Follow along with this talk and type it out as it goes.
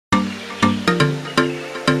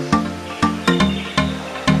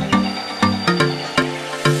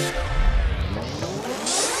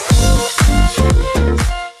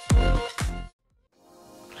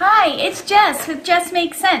Jess with Jess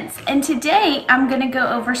Makes Scents, and today I'm going to go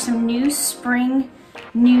over some new spring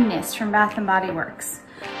newness from Bath & Body Works.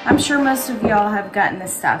 I'm sure most of y'all have gotten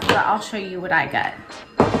this stuff, but I'll show you what I got.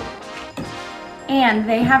 And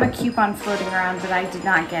they have a coupon floating around, but I did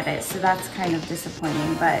not get it, so that's kind of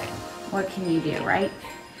disappointing, but what can you do, right?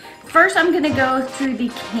 First, I'm going to go through the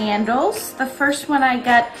candles. The first one I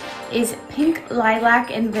got is Pink Lilac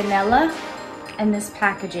and Vanilla, and this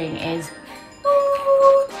packaging is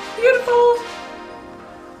beautiful.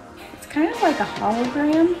 It's kind of like a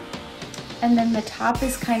hologram, and then the top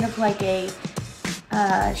is kind of like a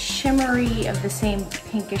shimmery of the same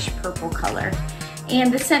pinkish purple color.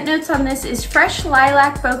 And the scent notes on this is fresh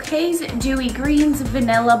lilac bouquets, dewy greens,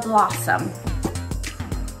 vanilla blossom.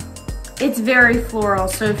 It's very floral,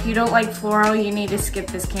 so if you don't like floral, you need to skip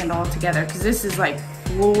this candle altogether because this is like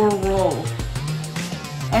floral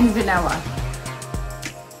and vanilla.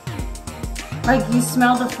 Like you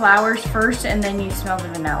smell the flowers first and then you smell the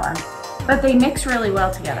vanilla. But they mix really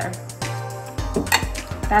well together.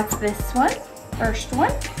 That's this one, first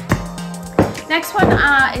one. Next one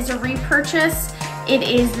is a repurchase. It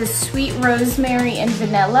is the Sweet Rosemary and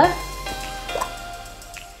Vanilla.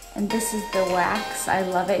 And this is the wax. I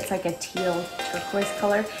love it. It's like a teal turquoise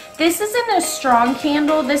color. This isn't a strong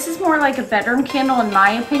candle. This is more like a bedroom candle in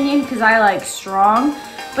my opinion because I like strong.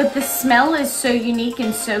 But the smell is so unique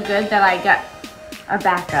and so good that I got a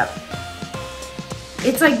backup.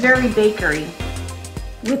 It's like very bakery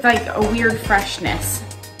with like a weird freshness.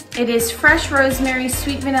 It is fresh rosemary,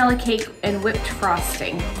 sweet vanilla cake, and whipped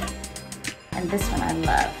frosting. And this one I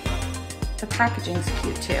love. The packaging's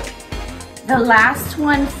cute too. The last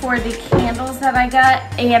one for the candles that I got,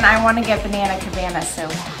 and I want to get Banana Cabana, so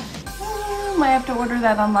I might have to order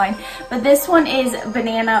that online. But this one is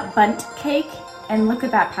Banana Bundt Cake. And look at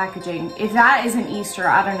that packaging. If that isn't Easter,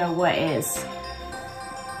 I don't know what is.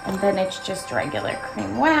 And then it's just regular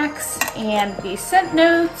cream wax. And the scent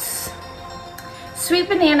notes. Sweet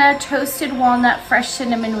banana, toasted walnut, fresh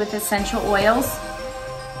cinnamon with essential oils.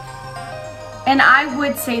 And I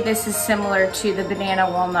would say this is similar to the banana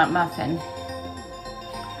walnut muffin.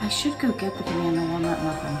 I should go get the banana walnut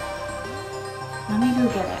muffin. Let me go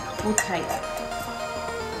get it. Hold tight.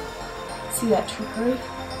 See that trickery?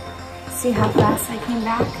 See how fast I came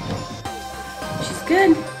back? She's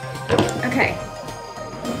good. Okay.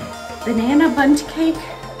 Banana bundt cake,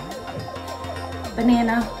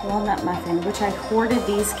 banana walnut muffin, which I hoarded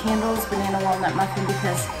these candles, banana walnut muffin,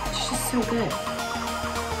 because it's just so good.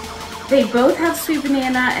 They both have sweet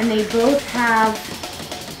banana and they both have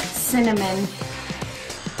cinnamon.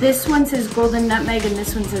 This one says golden nutmeg and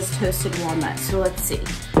this one says toasted walnut. So let's see. Get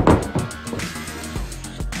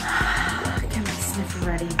my sniffer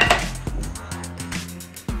ready.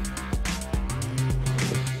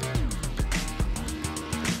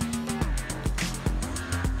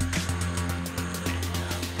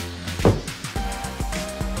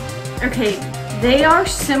 Okay, they are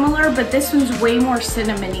similar, but this one's way more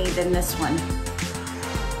cinnamony than this one.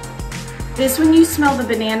 This one you smell the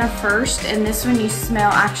banana first, and this one you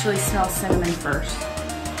actually smell cinnamon first.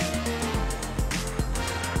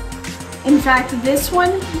 In fact, this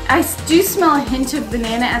one, I do smell a hint of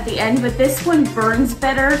banana at the end, but this one burns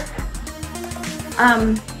better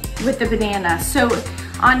with the banana. So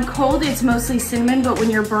on cold, it's mostly cinnamon, but when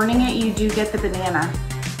you're burning it, you do get the banana.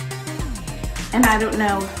 And I don't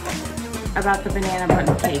know about the banana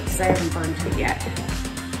bundt cake because I haven't burned it yet.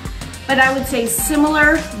 But I would say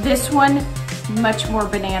similar, this one, much more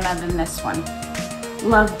banana than this one.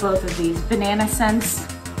 Love both of these. Banana scents,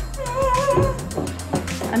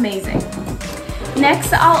 amazing.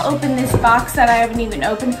 Next, I'll open this box that I haven't even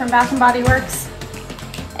opened from Bath & Body Works.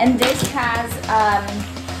 And this has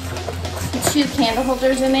 2 candle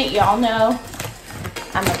holders in it. Y'all know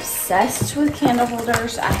I'm obsessed with candle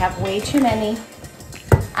holders. I have way too many.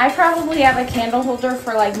 I probably have a candle holder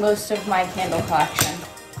for like most of my candle collection.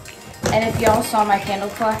 And if y'all saw my candle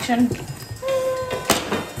collection,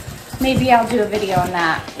 maybe I'll do a video on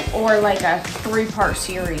that. Or like a 3-part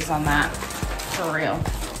series on that, for real.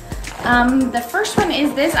 The first one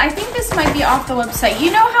is this. I think this might be off the website.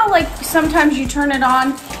 You know how like sometimes you turn it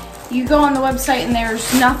on, you go on the website and there's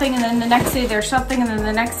nothing, and then the next day there's something, and then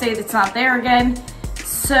the next day it's not there again.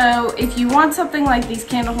 So if you want something like these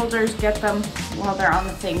candle holders, get them while they're on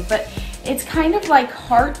the thing. But it's kind of like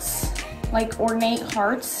hearts, like ornate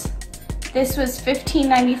hearts. This was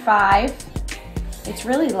 $15.95. It's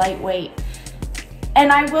really lightweight. And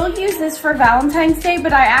I will use this for Valentine's Day,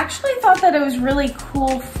 but I actually thought that it was really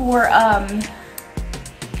cool for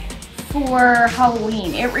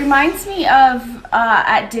Halloween. It reminds me of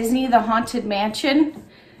at Disney, the Haunted Mansion.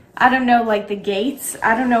 I don't know, like the gates.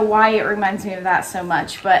 I don't know why it reminds me of that so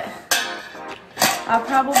much, but I'll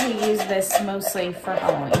probably use this mostly for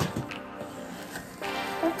Halloween.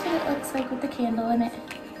 That's what it looks like with the candle in it.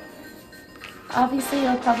 Obviously,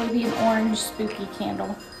 it'll probably be an orange spooky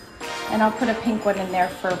candle. And I'll put a pink one in there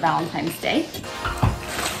for Valentine's Day.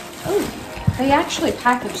 Oh, they actually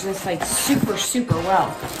package this like super, super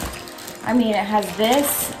well. I mean, it has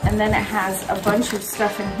this, and then it has a bunch of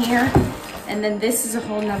stuff in here, and then this is a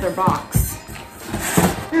whole nother box.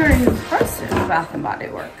 Very impressive, Bath & Body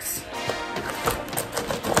Works.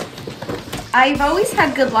 I've always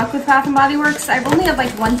had good luck with Bath & Body Works. I've only had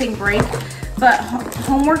like one thing break, but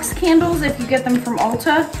Homeworks candles, if you get them from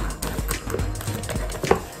Ulta,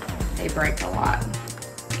 they break a lot.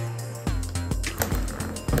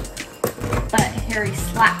 But Harry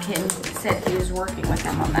Slatkin said he was working with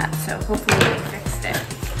them on that, so hopefully they fixed it.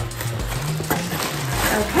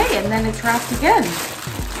 Okay, and then it's wrapped again.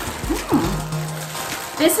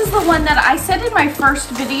 This is the one that I said in my first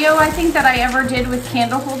video, I think, that I ever did with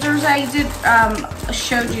candle holders. I did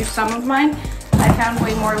showed you some of mine. I found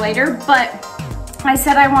way more later, but I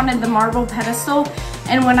said I wanted the marble pedestal,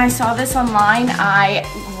 and when I saw this online, I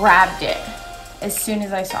grabbed it as soon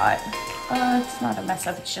as I saw it. It's not a mess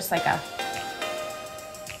up, it's just like a...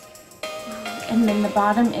 And then the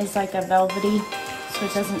bottom is like a velvety, so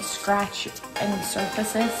it doesn't scratch any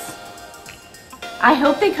surfaces. I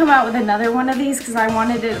hope they come out with another one of these because I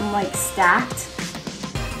wanted it like stacked.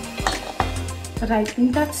 But I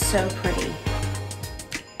think that's so pretty.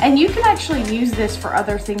 And you can actually use this for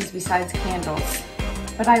other things besides candles.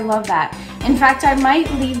 But I love that. In fact, I might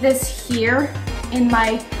leave this here in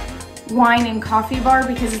my wine and coffee bar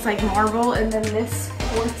because it's like marble, and then this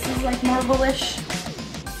quartz is like marble-ish.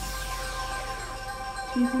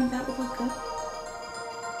 Do you think that would look good?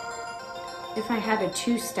 If I had a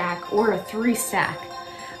 2-stack or a 3-stack.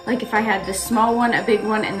 Like if I had the small one, a big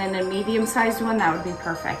one, and then a medium-sized one, that would be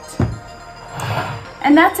perfect.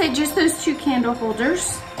 And that's it, just those 2 candle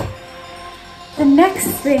holders. The next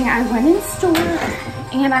thing, I went in store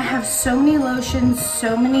and I have so many lotions,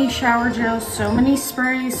 so many shower gels, so many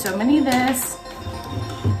sprays, so many this.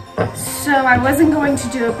 So I wasn't going to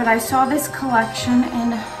do it, but I saw this collection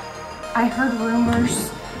and I heard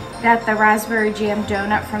rumors that the raspberry jam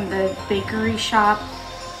donut from the bakery shop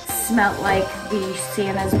smelled like the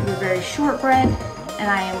Santa's blueberry shortbread, and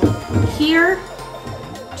I am here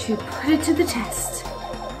to put it to the test.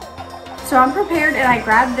 So I'm prepared, and I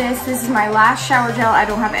grabbed this. This is my last shower gel. I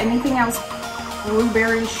don't have anything else.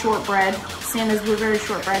 Blueberry shortbread, Santa's blueberry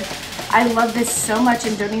shortbread. I love this so much,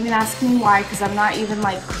 and don't even ask me why, because I'm not even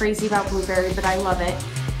like crazy about blueberry, but I love it.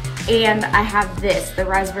 And I have this, the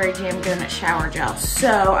raspberry jam donut shower gel.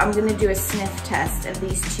 So I'm gonna do a sniff test of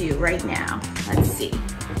these 2 right now. Let's see.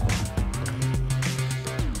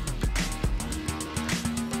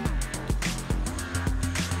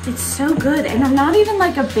 It's so good, and I'm not even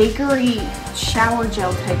like a bakery shower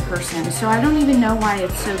gel type person, so I don't even know why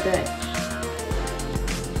it's so good.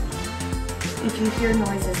 If you hear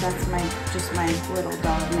noises, that's just my little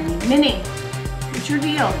dog, Minnie. What's your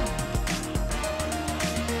deal?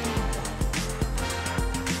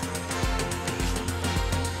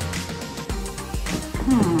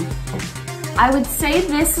 I would say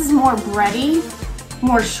this is more bready,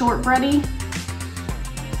 more shortbready.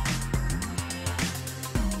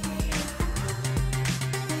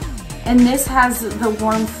 And this has the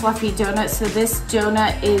warm fluffy donut, so this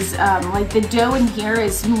donut is like the dough in here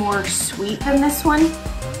is more sweet than this one.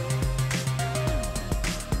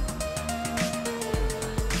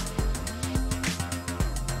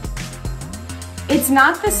 It's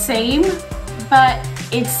not the same, but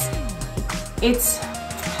it's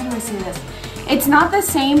how do I say this? It's not the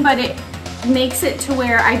same, but it makes it to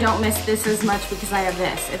where I don't miss this as much because I have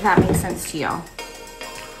this, if that makes sense to y'all.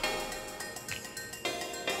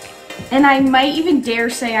 And I might even dare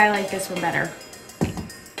say I like this one better.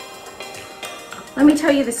 Let me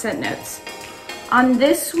tell you the scent notes. On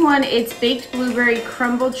this one, it's baked blueberry,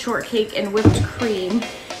 crumbled shortcake, and whipped cream.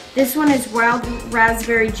 This one is wild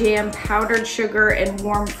raspberry jam, powdered sugar, and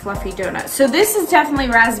warm fluffy donut. So this is definitely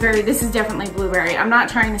raspberry, this is definitely blueberry. I'm not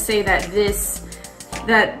trying to say that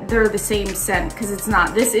they're the same scent, because it's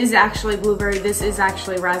not. This is actually blueberry, this is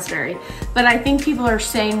actually raspberry. But I think people are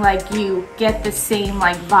saying like you get the same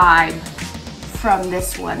like vibe from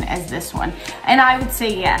this one as this one. And I would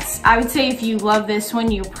say yes. I would say if you love this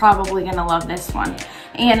one, you're probably gonna love this one.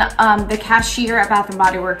 And the cashier at Bath &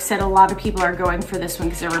 Body Works said a lot of people are going for this one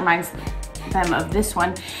because it reminds them of this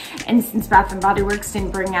one. And since Bath & Body Works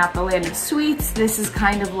didn't bring out the Land of Sweets, this is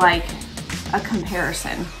kind of like a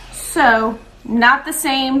comparison. So, not the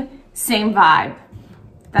same, same vibe.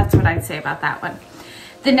 That's what I'd say about that one.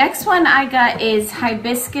 The next one I got is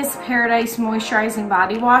Hibiscus Paradise Moisturizing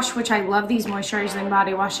Body Wash, which I love these moisturizing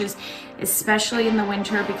body washes, especially in the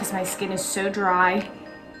winter because my skin is so dry.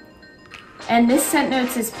 And this scent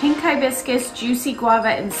notes is pink hibiscus, juicy guava,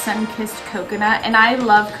 and sun-kissed coconut. And I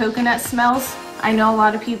love coconut smells. I know a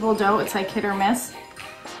lot of people don't. It's like hit or miss.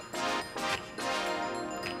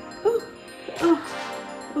 Ooh, ooh,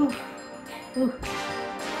 ooh, ooh.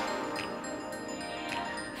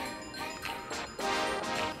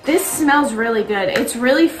 This smells really good. It's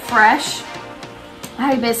really fresh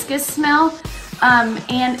hibiscus smell.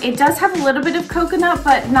 And it does have a little bit of coconut,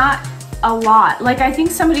 but not a lot. Like, I think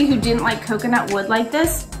somebody who didn't like coconut would like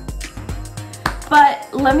this. But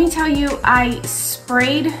let me tell you, I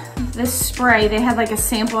sprayed this spray. They had like a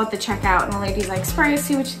sample at the checkout, and the lady's like, spray it,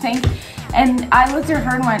 see what you think. And I looked at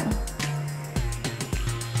her and went,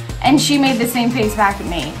 and she made the same face back at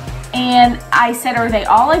me. And I said, are they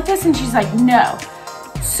all like this? And she's like, no.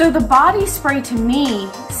 So the body spray to me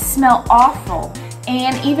smelled awful.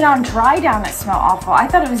 And even on dry down, it smelled awful. I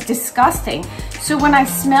thought it was disgusting. So when I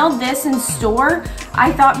smelled this in store,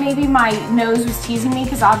 I thought maybe my nose was teasing me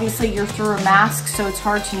because obviously you're through a mask, so it's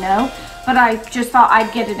hard to know. But I just thought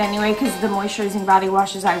I'd get it anyway because the moisturizing body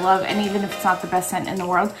washes I love, and even if it's not the best scent in the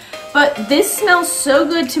world. But this smells so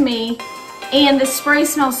good to me, and the spray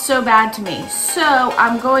smells so bad to me. So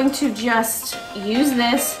I'm going to just use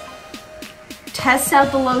this, test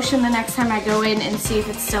out the lotion the next time I go in and see if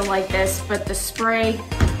it's still like this. But the spray,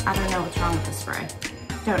 I don't know what's wrong with the spray.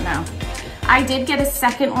 Don't know. I did get a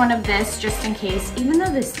second one of this just in case, even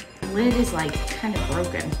though this lid is like kind of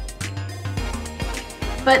broken.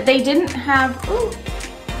 But they didn't have,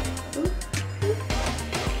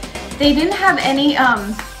 they didn't have any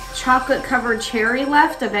chocolate covered cherry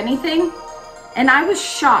left of anything. And I was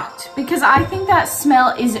shocked because I think that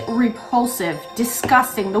smell is repulsive,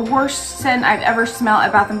 disgusting, the worst scent I've ever smelled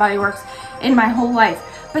at Bath & Body Works in my whole life.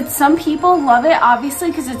 But some people love it, obviously,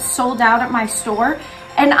 because it's sold out at my store.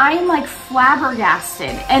 And I am like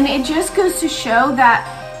flabbergasted. And it just goes to show that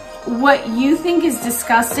what you think is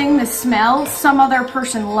disgusting, the smell, some other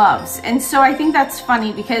person loves. And so I think that's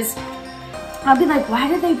funny because I'll be like, why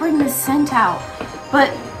did they bring this scent out?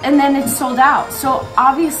 And then it's sold out. So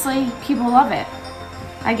obviously people love it.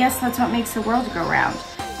 I guess that's what makes the world go round.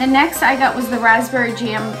 The next I got was the Raspberry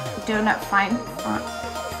Jam Donut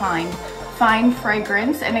Fine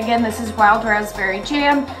Fragrance. And again, this is wild raspberry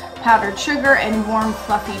jam, powdered sugar, and warm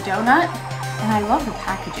fluffy donut. And I love the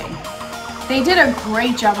packaging. They did a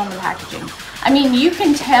great job on the packaging. I mean, you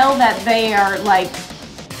can tell that they are like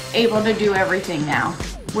able to do everything now.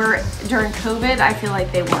 Where during COVID, I feel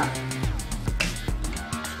like they weren't.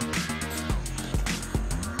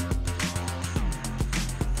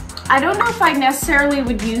 I don't know if I necessarily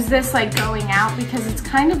would use this like going out because it's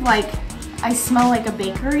kind of like, I smell like a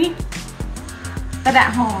bakery. But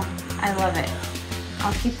at home, I love it.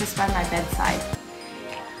 I'll keep this by my bedside.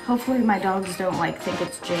 Hopefully my dogs don't like think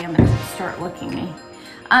it's jam and start licking me.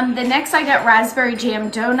 The next I got Raspberry Jam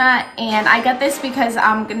Donut, and I got this because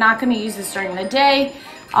I'm not gonna use this during the day.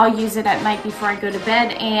 I'll use it at night before I go to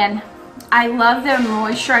bed, and I love the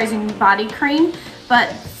moisturizing body cream, but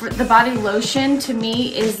for the body lotion to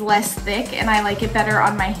me is less thick, and I like it better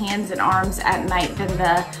on my hands and arms at night than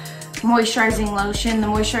the moisturizing lotion. The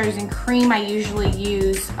moisturizing cream I usually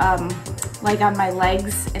use like on my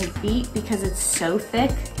legs and feet because it's so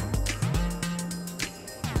thick.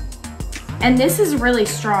 And this is really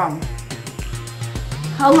strong.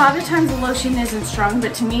 A lot of times the lotion isn't strong,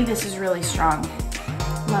 but to me this is really strong.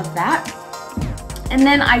 Love that. And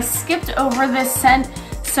then I skipped over this scent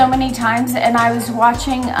so many times, and I was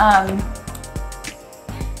watching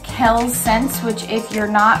Kells Scents, which if you're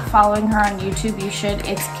not following her on YouTube, you should.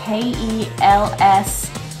 It's KELS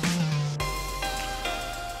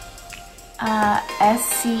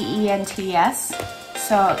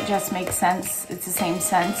So Jess Makes Scents. It's the same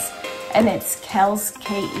sense. And it's Kells,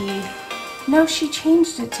 K-E. No, she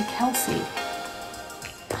changed it to Kelsey.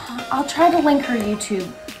 I'll try to link her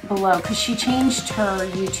YouTube below because she changed her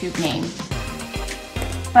YouTube name.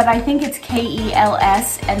 But I think it's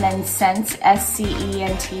KELS and then Scents,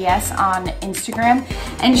 SCENTS on Instagram.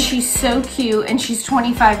 And she's so cute, and she's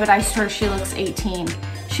 25, but I swear she looks 18.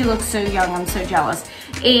 She looks so young, I'm so jealous.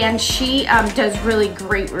 And she does really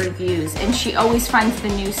great reviews, and she always finds the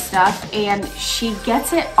new stuff, and she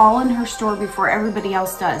gets it all in her store before everybody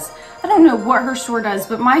else does. I don't know what her store does,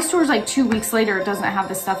 but my store's like 2 weeks later. It doesn't have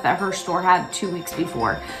the stuff that her store had 2 weeks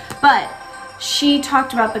before. But she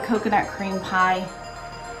talked about the coconut cream pie.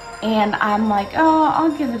 And I'm like, oh,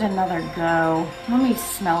 I'll give it another go. Let me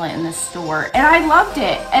smell it in the store. And I loved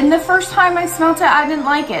it. And the first time I smelled it, I didn't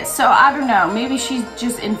like it. So I don't know, maybe she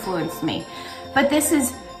just influenced me. But this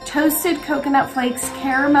is toasted coconut flakes,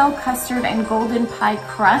 caramel, custard, and golden pie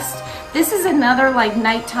crust. This is another like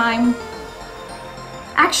nighttime.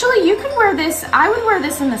 Actually, you could wear this. I would wear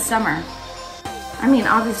this in the summer. I mean,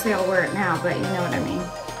 obviously I'll wear it now, but you know what I mean.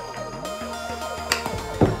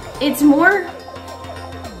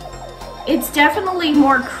 It's definitely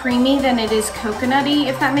more creamy than it is coconutty,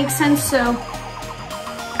 if that makes sense. So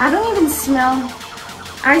I don't even smell,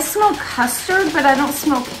 I smell custard, but I don't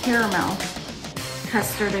smell caramel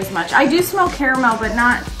custard as much. I do smell caramel, but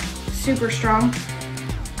not super strong.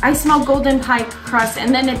 I smell golden pie crust,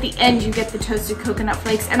 and then at the end you get the toasted coconut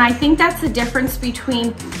flakes. And I think that's the difference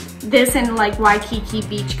between this and like Waikiki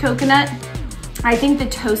Beach coconut. I think the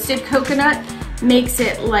toasted coconut makes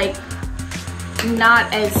it like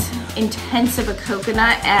not as intense of a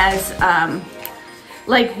coconut as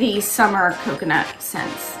like the summer coconut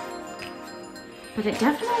scents. But it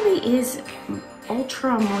definitely is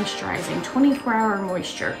ultra moisturizing, 24-hour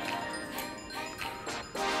moisture.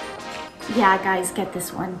 Yeah, guys, get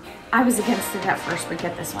this one. I was against it at first, but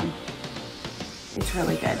get this one. It's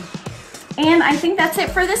really good. And I think that's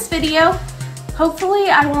it for this video. Hopefully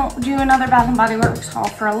I won't do another Bath & Body Works haul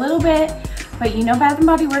for a little bit, but you know Bath &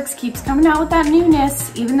 Body Works keeps coming out with that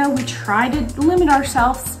newness, even though we try to limit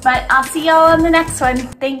ourselves. But I'll see y'all on the next one.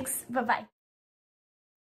 Thanks, bye-bye.